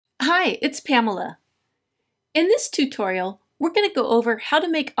Hi, it's Pamela. In this tutorial, we're going to go over how to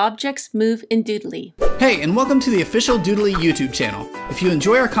make objects move in Doodly. Hey, and welcome to the official Doodly YouTube channel. If you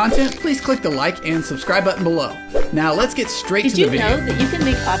enjoy our content, please click the like and subscribe button below. Now let's get straight to the video. Did you know that you can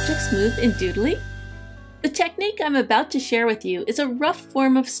make objects move in Doodly? The technique I'm about to share with you is a rough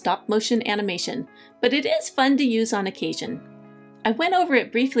form of stop-motion animation, but it is fun to use on occasion. I went over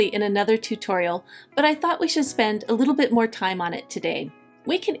it briefly in another tutorial, but I thought we should spend a little bit more time on it today.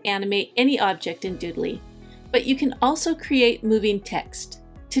 We can animate any object in Doodly, but you can also create moving text.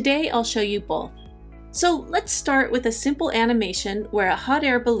 Today I'll show you both. So let's start with a simple animation where a hot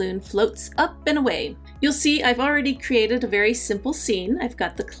air balloon floats up and away. You'll see I've already created a very simple scene. I've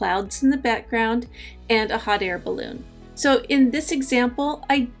got the clouds in the background and a hot air balloon. So in this example,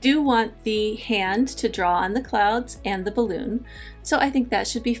 I do want the hand to draw on the clouds and the balloon. So I think that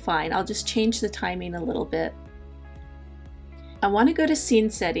should be fine. I'll just change the timing a little bit. I want to go to scene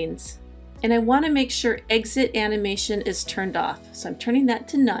settings and I want to make sure exit animation is turned off. So I'm turning that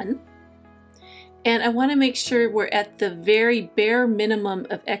to none. And I want to make sure we're at the very bare minimum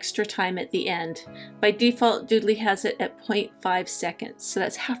of extra time at the end. By default, Doodly has it at 0.5 seconds. So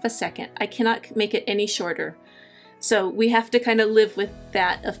that's half a second. I cannot make it any shorter. So we have to kind of live with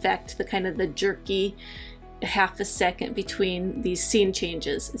that effect, the kind of the jerky half a second between these scene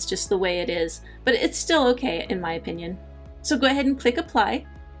changes. It's just the way it is, but it's still okay in my opinion. So go ahead and click apply,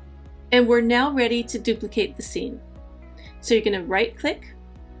 and we're now ready to duplicate the scene. So you're going to right click,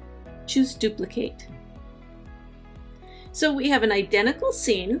 choose duplicate. So we have an identical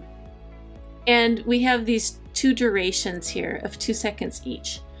scene, and we have these two durations here of 2 seconds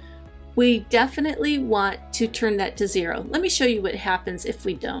each. We definitely want to turn that to 0. Let me show you what happens if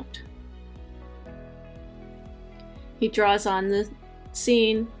we don't. He draws on the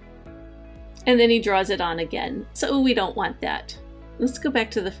scene, and then he draws it on again. So we don't want that. Let's go back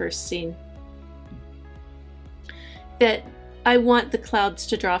to the first scene. That I want the clouds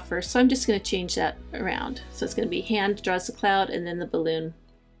to draw first, so I'm just going to change that around. So it's going to be hand draws the cloud and then the balloon.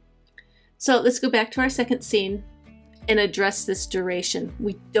 So let's go back to our second scene and address this duration.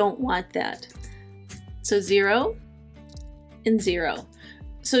 We don't want that. So 0 and 0.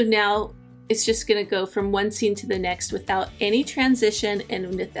 So now it's just going to go from one scene to the next without any transition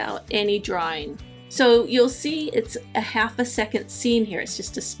and without any drawing. So you'll see it's a half a second scene here. It's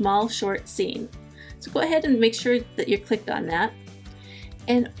just a small short scene. So go ahead and make sure that you're clicked on that.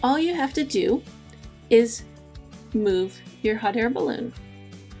 And all you have to do is move your hot air balloon.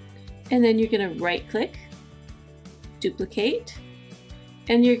 And then you're going to right click, duplicate,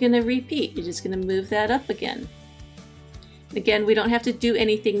 and you're going to repeat. You're just going to move that up again. Again, we don't have to do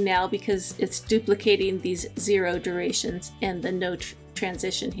anything now because it's duplicating these 0 durations and the no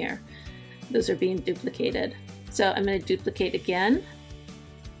transition here. Those are being duplicated. So I'm going to duplicate again.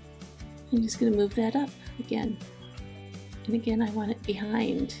 I'm just going to move that up again. And again, I want it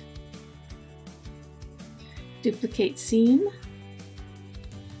behind. Duplicate scene.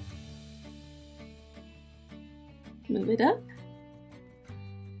 Move it up.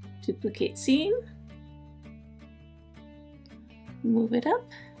 Duplicate scene. Move it up.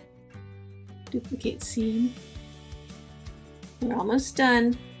 Duplicate scene. We're almost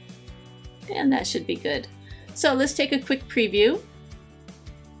done. And that should be good. So let's take a quick preview.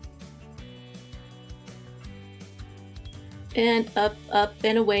 And up, up,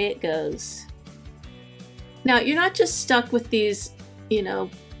 and away it goes. Now you're not just stuck with these,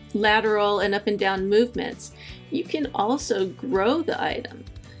 lateral and up and down movements. You can also grow the item.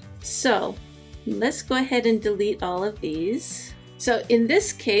 So let's go ahead and delete all of these. So in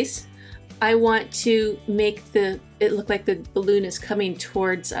this case, I want to make it look like the balloon is coming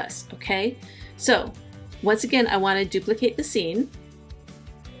towards us, okay? So once again, I want to duplicate the scene.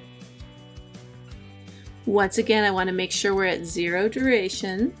 Once again, I want to make sure we're at 0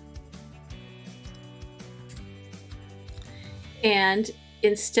 duration. And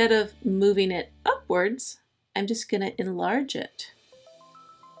instead of moving it upwards, I'm just going to enlarge it.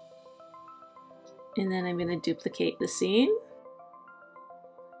 And then I'm going to duplicate the scene.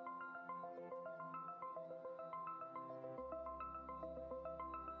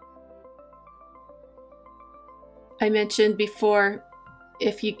 I mentioned before,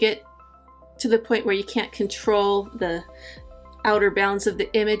 if you get to the point where you can't control the outer bounds of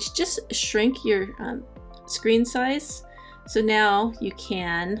the image, just shrink your screen size. So now you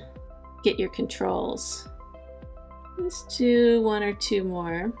can get your controls. Let's do 1 or 2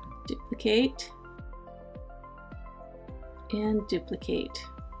 more. Duplicate and duplicate.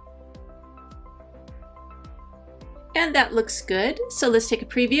 And that looks good. So let's take a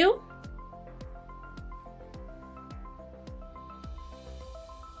preview.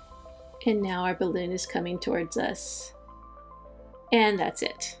 And now our balloon is coming towards us. And that's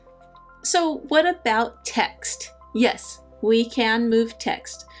it. So what about text? Yes, we can move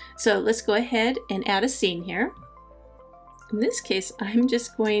text. So let's go ahead and add a scene here. In this case, I'm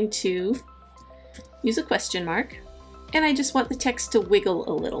just going to use a question mark, and I just want the text to wiggle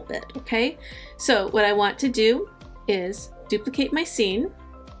a little bit, okay? So what I want to do is duplicate my scene,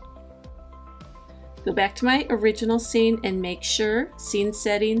 go back to my original scene and make sure scene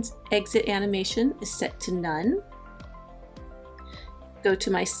settings, exit animation is set to none. Go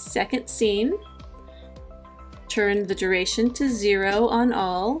to my second scene, turn the duration to 0 on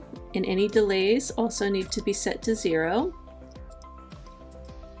all, and any delays also need to be set to 0.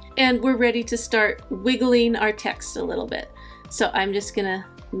 And we're ready to start wiggling our text a little bit. So I'm just gonna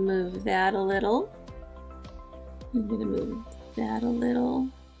move that a little. I'm gonna move that a little.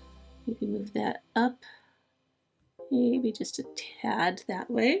 Maybe move that up. Maybe just a tad that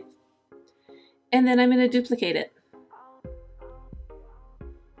way. And then I'm gonna duplicate it.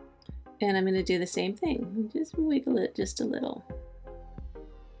 And I'm gonna do the same thing. Just wiggle it just a little.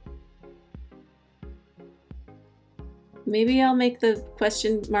 Maybe I'll make the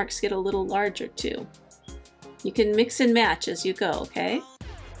question marks get a little larger too. You can mix and match as you go, okay?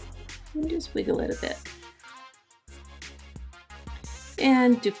 And just wiggle it a bit.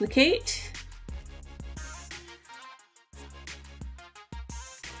 And duplicate.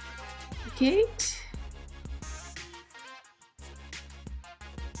 Duplicate.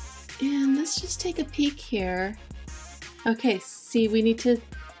 And let's just take a peek here. Okay, see, we need to,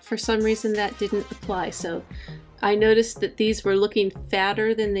 for some reason that didn't apply, so I noticed that these were looking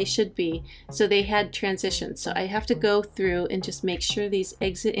fatter than they should be, so they had transitions. So I have to go through and just make sure these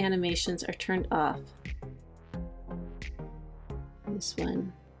exit animations are turned off. This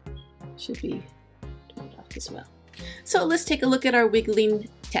one should be turned off as well. So let's take a look at our wiggling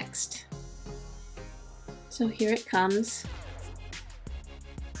text. So here it comes.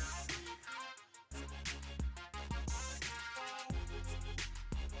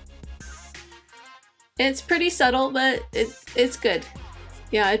 It's pretty subtle, but it's good.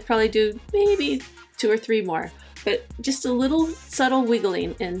 Yeah, I'd probably do maybe 2 or 3 more, but just a little subtle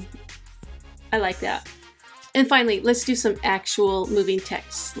wiggling, and I like that. And finally, let's do some actual moving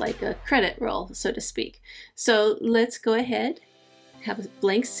text, like a credit roll, so to speak. So let's go ahead, have a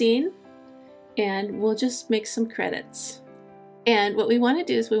blank scene, and we'll just make some credits. And what we want to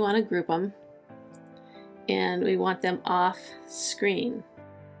do is we want to group them, and we want them off screen.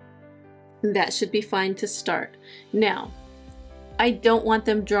 That should be fine to start. Now, I don't want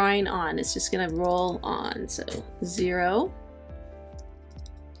them drawing on. It's just going to roll on. So 0,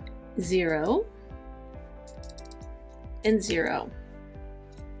 0, and 0.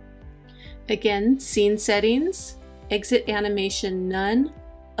 Again, scene settings, exit animation none,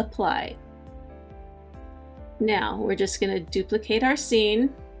 apply. Now, we're just going to duplicate our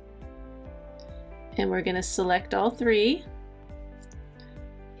scene, and we're going to select all 3.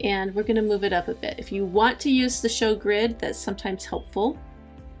 And we're going to move it up a bit. If you want to use the show grid, that's sometimes helpful.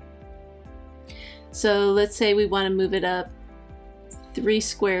 So let's say we want to move it up 3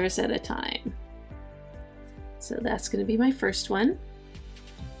 squares at a time. So that's going to be my first one.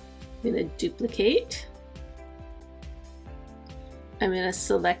 I'm going to duplicate. I'm going to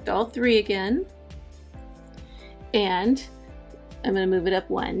select all 3 again. And I'm going to move it up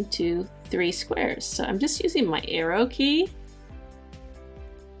 1, 2, 3 squares. So I'm just using my arrow key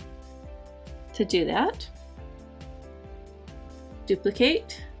to do that.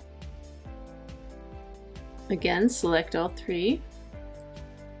 Duplicate. Again, select all 3.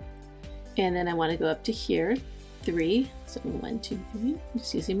 And then I want to go up to here, 3. So 1, 2, 3. I'm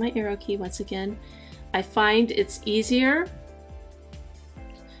just using my arrow key once again. I find it's easier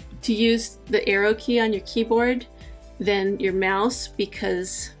to use the arrow key on your keyboard than your mouse,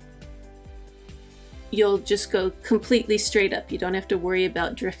 because you'll just go completely straight up. You don't have to worry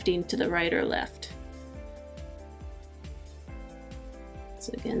about drifting to the right or left.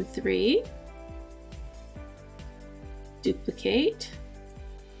 So again, 3, duplicate,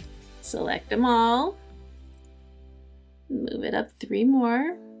 select them all, move it up 3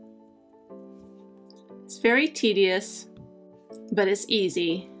 more. It's very tedious, but it's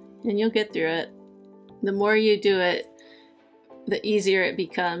easy, and you'll get through it. The more you do it, the easier it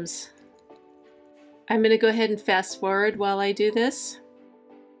becomes. I'm going to go ahead and fast forward while I do this.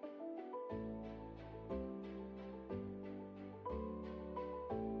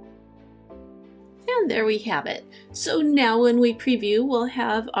 And there we have it. So now when we preview, we'll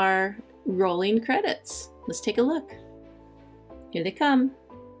have our rolling credits. Let's take a look. Here they come.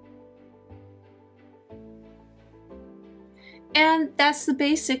 And that's the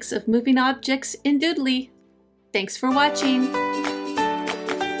basics of moving objects in Doodly. Thanks for watching.